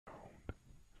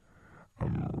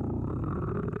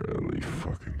I'm really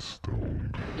fucking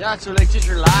stoned. Yeah, so like just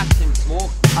relax and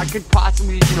smoke. I could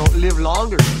possibly, you know, live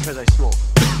longer because I smoke.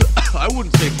 I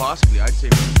wouldn't say possibly. I'd say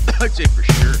for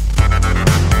sure.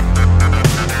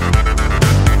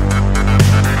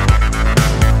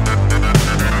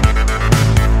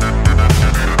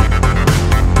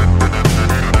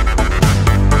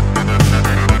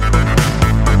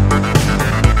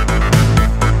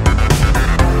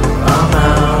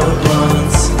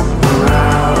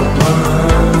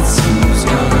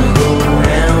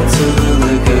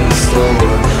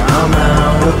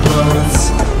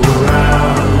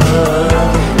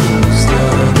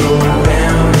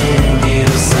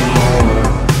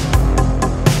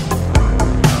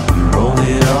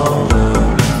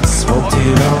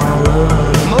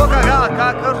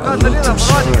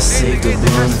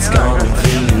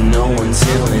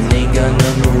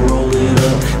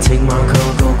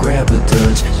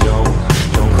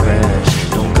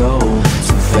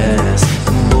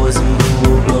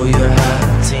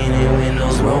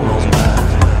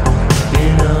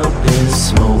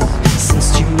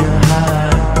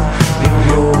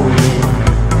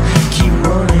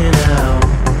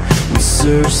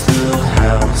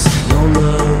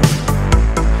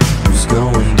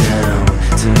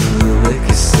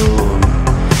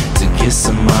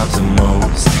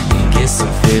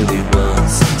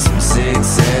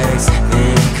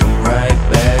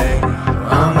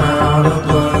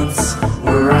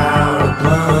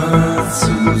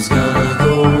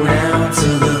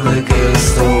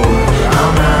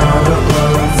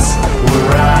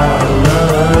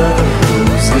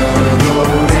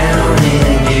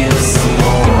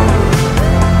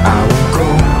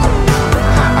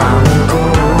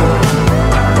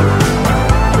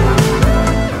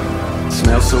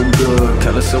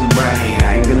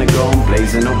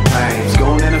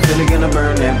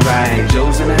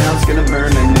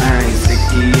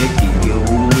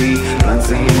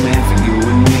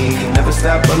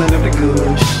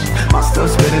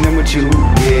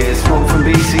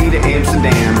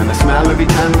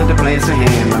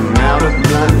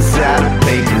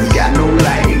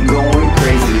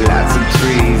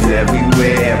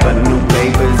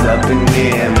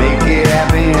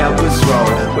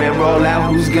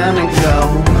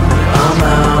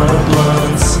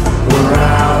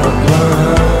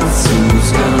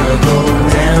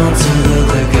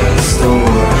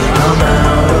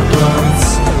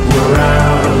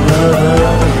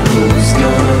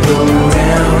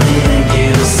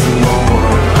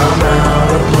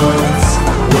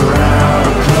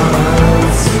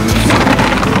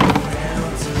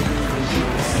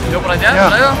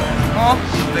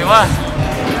 Tai va,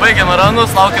 baigėm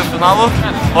ranus, laukiam finalų,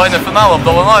 o ne finalų,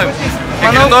 apdovanojimų.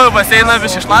 Įgrinojau baseiną,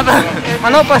 bišį šlapę.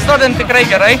 Manau, pasirodėm tikrai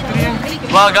gerai.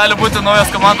 Va, gali būti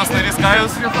naujas komandos narys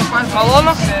Kajus.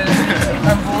 Malonu.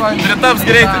 Pritaps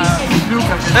greitai.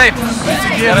 Taip.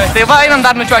 Tai va, einam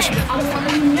dar nučiuošim.